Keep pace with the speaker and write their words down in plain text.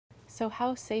So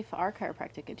how safe are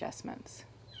chiropractic adjustments?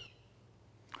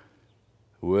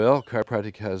 Well,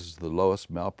 chiropractic has the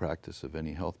lowest malpractice of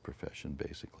any health profession,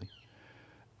 basically.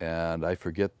 And I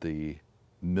forget the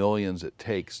millions it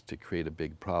takes to create a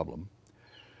big problem.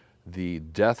 The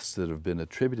deaths that have been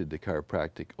attributed to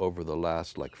chiropractic over the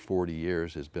last like 40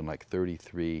 years has been like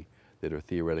 33 that are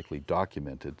theoretically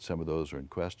documented. Some of those are in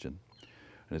question.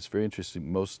 And it's very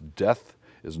interesting. Most death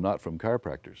is not from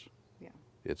chiropractors. Yeah.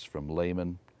 It's from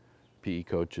laymen, PE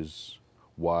coaches,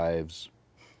 wives,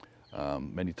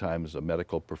 many times a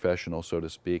medical professional, so to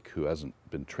speak, who hasn't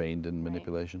been trained in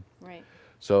manipulation. Right.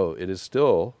 So it is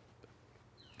still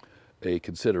a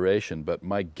consideration, but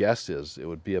my guess is it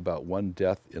would be about one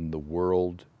death in the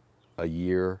world a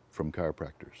year from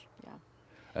chiropractors. Yeah.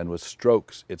 And with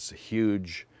strokes, it's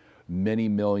huge, many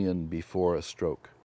million before a stroke.